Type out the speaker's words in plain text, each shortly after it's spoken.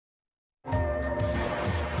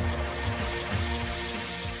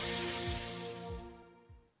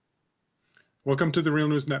Welcome to the Real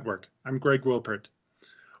News Network. I'm Greg Wilpert.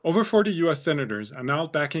 Over 40 U.S. senators are now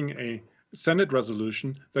backing a Senate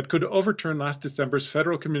resolution that could overturn last December's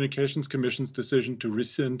Federal Communications Commission's decision to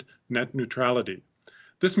rescind net neutrality.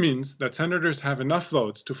 This means that senators have enough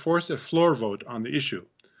votes to force a floor vote on the issue.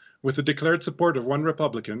 With the declared support of one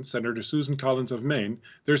Republican, Senator Susan Collins of Maine,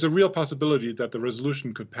 there's a real possibility that the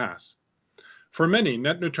resolution could pass. For many,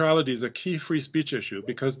 net neutrality is a key free speech issue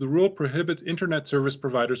because the rule prohibits internet service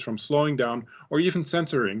providers from slowing down or even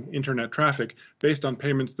censoring internet traffic based on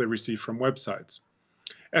payments they receive from websites.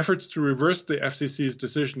 Efforts to reverse the FCC's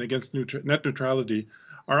decision against net neutrality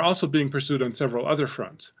are also being pursued on several other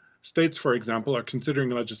fronts. States, for example, are considering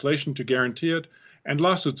legislation to guarantee it, and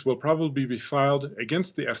lawsuits will probably be filed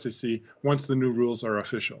against the FCC once the new rules are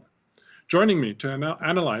official. Joining me to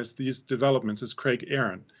analyze these developments is Craig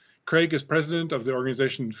Aaron. Craig is president of the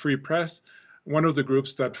organization Free Press, one of the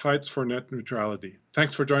groups that fights for net neutrality.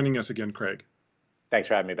 Thanks for joining us again, Craig. Thanks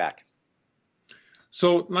for having me back.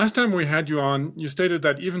 So last time we had you on, you stated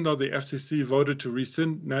that even though the FCC voted to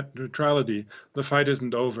rescind net neutrality, the fight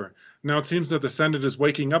isn't over. Now it seems that the Senate is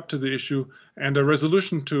waking up to the issue and a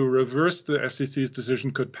resolution to reverse the FCC's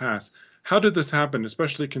decision could pass. How did this happen,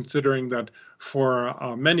 especially considering that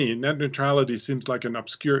for many, net neutrality seems like an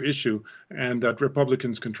obscure issue and that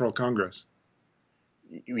Republicans control Congress?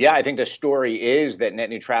 Yeah, I think the story is that net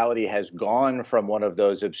neutrality has gone from one of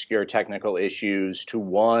those obscure technical issues to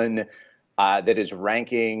one that is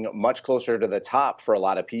ranking much closer to the top for a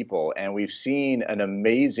lot of people. And we've seen an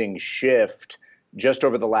amazing shift just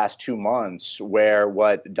over the last 2 months where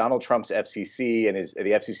what Donald Trump's FCC and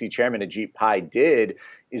the FCC chairman Ajit Pai did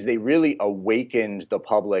is they really awakened the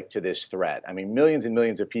public to this threat. I mean, millions and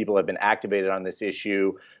millions of people have been activated on this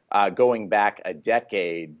issue going back a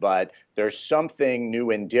decade, but there's something new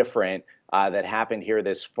and different that happened here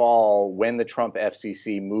this fall when the Trump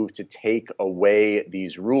FCC moved to take away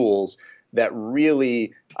these rules that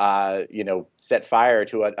really, set fire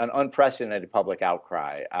to an unprecedented public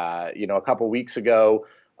outcry. A couple weeks ago,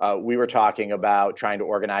 we were talking about trying to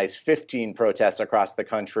organize 15 protests across the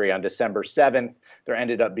country on December 7th. There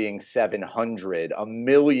ended up being 700,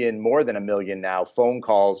 more than a million now, phone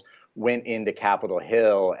calls went into Capitol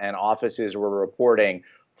Hill, and offices were reporting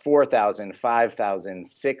 4,000, 5,000,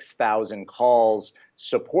 6,000 calls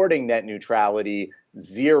supporting net neutrality,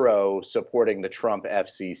 0 supporting the Trump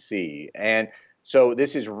FCC. And so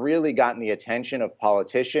this has really gotten the attention of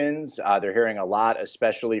politicians. They're hearing a lot,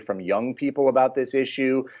 especially from young people, about this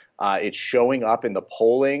issue. It's showing up in the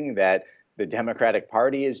polling that the Democratic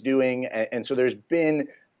Party is doing. And so there's been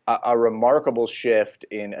a remarkable shift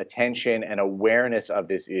in attention and awareness of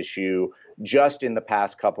this issue just in the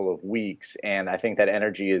past couple of weeks. And I think that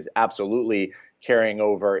energy is absolutely carrying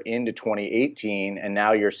over into 2018. And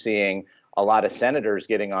now you're seeing a lot of senators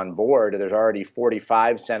getting on board. There's already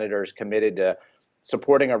 45 senators committed to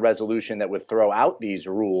supporting a resolution that would throw out these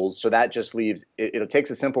rules. So that just leaves, it takes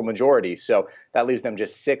a simple majority. So that leaves them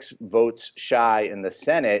just 6 votes shy in the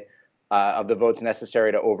Senate of the votes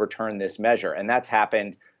necessary to overturn this measure. And that's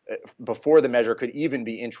happened before the measure could even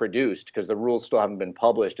be introduced because the rules still haven't been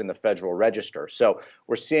published in the Federal Register. So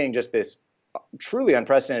we're seeing just this truly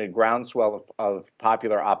unprecedented groundswell of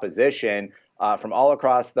popular opposition from all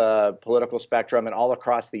across the political spectrum and all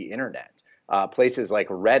across the internet. Places like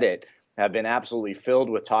Reddit have been absolutely filled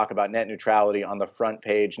with talk about net neutrality on the front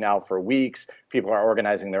page now for weeks. People are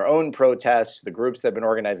organizing their own protests. The groups that have been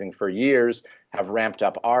organizing for years have ramped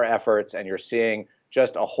up our efforts, and you're seeing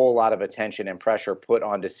just a whole lot of attention and pressure put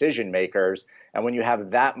on decision makers. And when you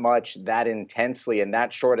have that much, that intensely, in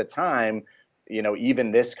that short a time,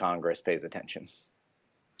 even this Congress pays attention.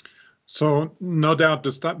 So no doubt,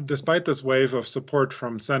 despite this wave of support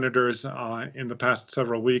from senators in the past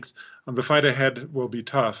several weeks, the fight ahead will be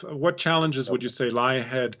tough. What challenges would you say lie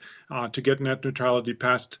ahead to get net neutrality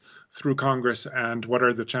passed through Congress, and what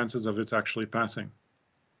are the chances of its actually passing?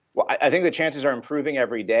 Well, I think the chances are improving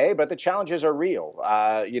every day, but the challenges are real.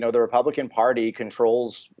 The Republican Party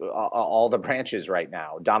controls all the branches right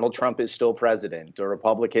now. Donald Trump is still president. The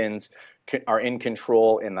Republicans are in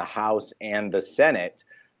control in the House and the Senate.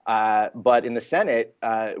 But in the Senate,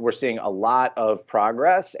 we're seeing a lot of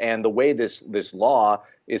progress. And the way this law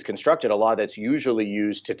is constructed, a law that's usually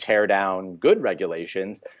used to tear down good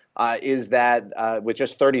regulations, is that with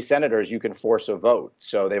just 30 senators, you can force a vote.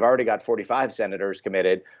 So they've already got 45 senators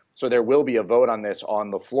committed. So there will be a vote on this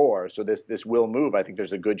on the floor. So this will move. I think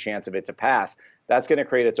there's a good chance of it to pass. That's going to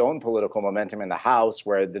create its own political momentum in the House,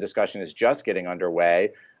 where the discussion is just getting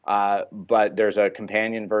underway. But there's a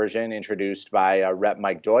companion version introduced by Rep.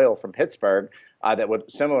 Mike Doyle from Pittsburgh that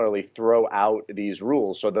would similarly throw out these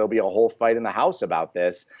rules. So there'll be a whole fight in the House about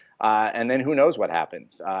this. and then who knows what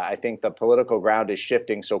happens. I think the political ground is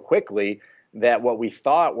shifting so quickly that what we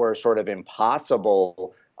thought were sort of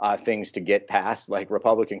impossible things to get past, like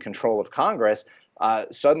Republican control of Congress,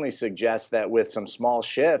 suddenly suggests that with some small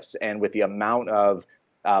shifts and with the amount of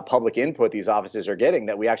public input these offices are getting,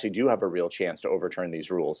 that we actually do have a real chance to overturn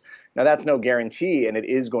these rules. Now, that's no guarantee, and it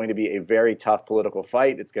is going to be a very tough political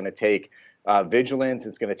fight. It's going to take vigilance.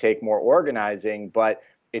 It's going to take more organizing, but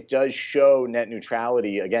it does show net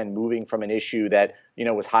neutrality, again, moving from an issue that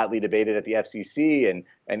was hotly debated at the FCC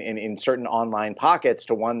and in certain online pockets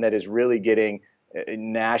to one that is really getting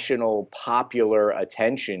national popular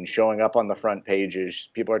attention, showing up on the front pages.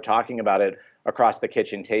 People are talking about it across the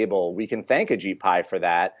kitchen table. We can thank Ajit Pai for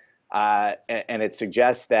that. And it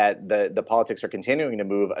suggests that the politics are continuing to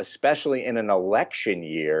move, especially in an election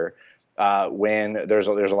year, when there's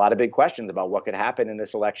a lot of big questions about what could happen in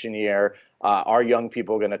this election year. Are young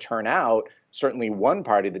people going to turn out? Certainly one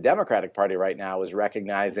party, the Democratic Party right now, is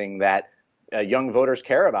recognizing that young voters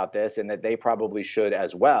care about this and that they probably should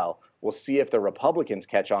as well. We'll see if the Republicans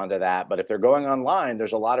catch on to that. But if they're going online,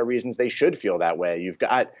 there's a lot of reasons they should feel that way. You've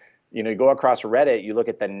got, you go across Reddit, you look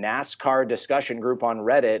at the NASCAR discussion group on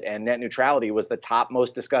Reddit, and net neutrality was the top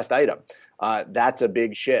most discussed item. That's a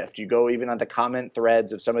big shift. You go even on the comment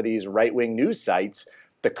threads of some of these right-wing news sites,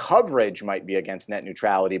 the coverage might be against net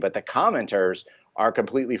neutrality, but the commenters are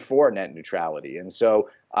completely for net neutrality. And so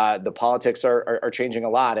the politics are changing a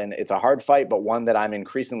lot, and it's a hard fight, but one that I'm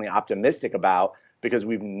increasingly optimistic about because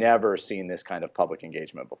we've never seen this kind of public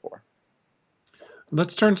engagement before.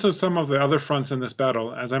 Let's turn to some of the other fronts in this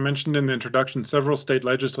battle. As I mentioned in the introduction, several state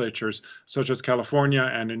legislatures, such as California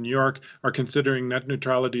and in New York, are considering net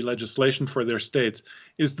neutrality legislation for their states.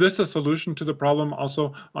 Is this a solution to the problem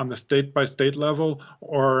also on the state-by-state level,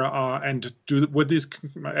 or would these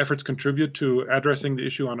efforts contribute to addressing the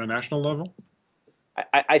issue on a national level?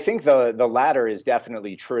 I think the latter is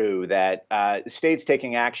definitely true, that states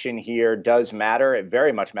taking action here does matter. It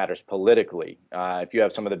very much matters politically. If you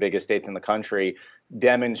have some of the biggest states in the country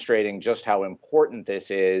demonstrating just how important this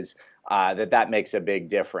is, that makes a big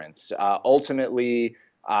difference. Ultimately,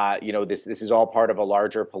 this is all part of a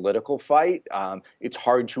larger political fight. It's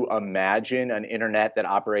hard to imagine an internet that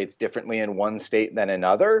operates differently in one state than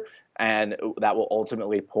another, and that will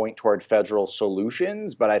ultimately point toward federal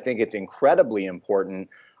solutions. But I think it's incredibly important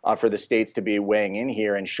for the states to be weighing in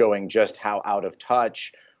here and showing just how out of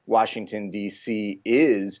touch Washington, D.C.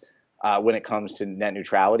 is when it comes to net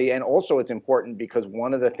neutrality. And also it's important because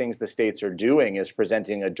one of the things the states are doing is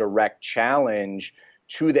presenting a direct challenge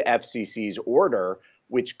to the FCC's order,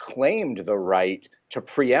 which claimed the right to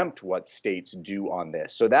preempt what states do on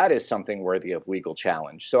this. So that is something worthy of legal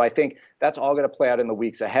challenge. So I think that's all going to play out in the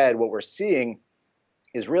weeks ahead. What we're seeing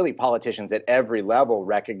is really politicians at every level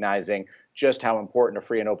recognizing just how important a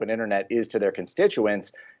free and open internet is to their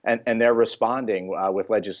constituents, and they're responding with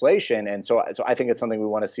legislation. And so I think it's something we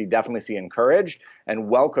want to definitely see encouraged, and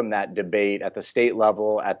welcome that debate at the state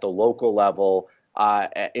level, at the local level,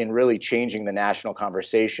 in really changing the national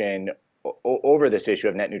conversation over this issue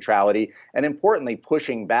of net neutrality, and importantly,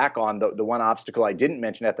 pushing back on the one obstacle I didn't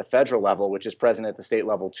mention at the federal level, which is present at the state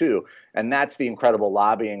level too, and that's the incredible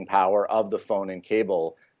lobbying power of the phone and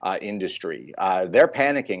cable industry. They're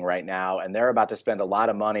panicking right now, and they're about to spend a lot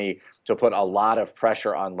of money to put a lot of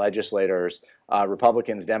pressure on legislators,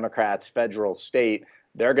 Republicans, Democrats, federal, state.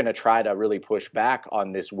 They're going to try to really push back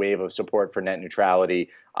on this wave of support for net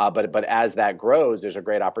neutrality. But as that grows, there's a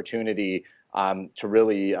great opportunity to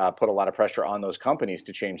really put a lot of pressure on those companies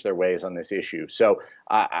to change their ways on this issue. So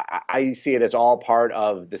I see it as all part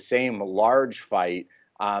of the same large fight,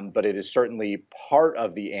 but it is certainly part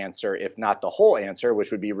of the answer, if not the whole answer,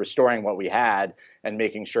 which would be restoring what we had and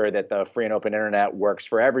making sure that the free and open internet works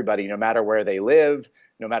for everybody, no matter where they live,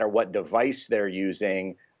 no matter what device they're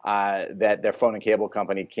using, that their phone and cable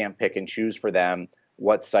company can't pick and choose for them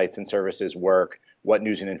what sites and services work, what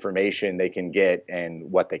news and information they can get,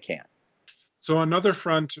 and what they can't. So another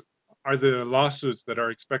front are the lawsuits that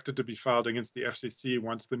are expected to be filed against the FCC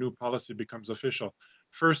once the new policy becomes official.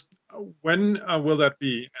 First, when will that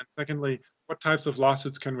be? And secondly, what types of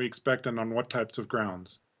lawsuits can we expect, and on what types of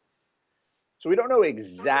grounds? So we don't know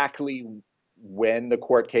exactly when the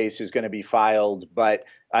court case is going to be filed, but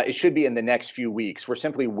it should be in the next few weeks. We're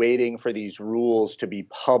simply waiting for these rules to be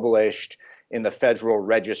published in the Federal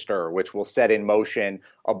Register, which will set in motion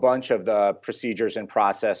a bunch of the procedures and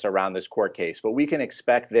process around this court case. But we can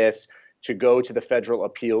expect this to go to the Federal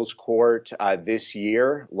Appeals Court this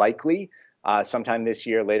year, likely. sometime this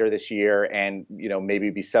year, later this year, and maybe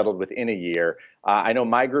be settled within a year. I know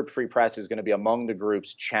my group, Free Press, is going to be among the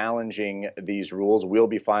groups challenging these rules. We'll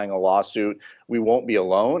be filing a lawsuit. We won't be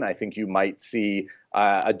alone. I think you might see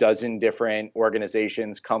a dozen different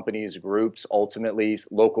organizations, companies, groups, ultimately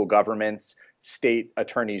local governments, state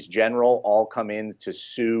attorneys general, all come in to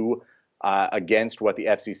sue against what the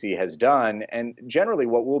FCC has done. And generally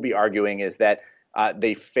what we'll be arguing is that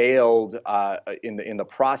they failed in the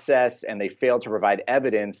process, and they failed to provide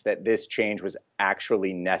evidence that this change was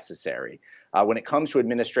actually necessary. When it comes to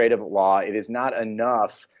administrative law, it is not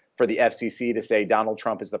enough for the FCC to say Donald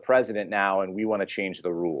Trump is the president now and we want to change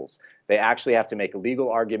the rules. They actually have to make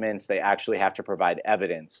legal arguments. They actually have to provide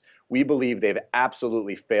evidence. We believe they've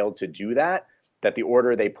absolutely failed to do that the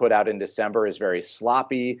order they put out in December is very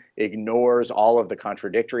sloppy, ignores all of the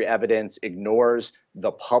contradictory evidence, ignores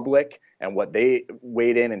the public and what they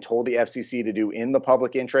weighed in and told the FCC to do in the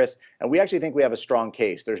public interest. And we actually think we have a strong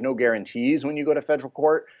case. There's no guarantees when you go to federal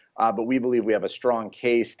court, but we believe we have a strong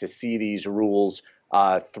case to see these rules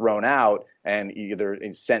thrown out and either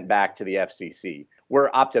sent back to the FCC. We're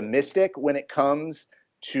optimistic when it comes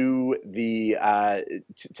to the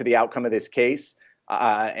outcome of this case.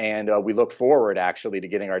 And we look forward, actually, to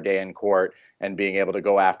getting our day in court and being able to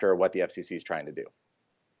go after what the FCC is trying to do.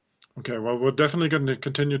 Okay, well, we're definitely going to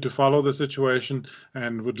continue to follow the situation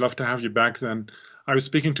and would love to have you back then. I was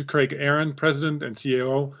speaking to Craig Aaron, President and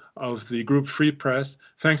CEO of the group Free Press.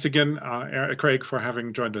 Thanks again, Craig, for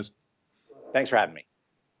having joined us. Thanks for having me.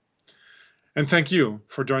 And thank you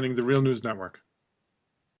for joining the Real News Network.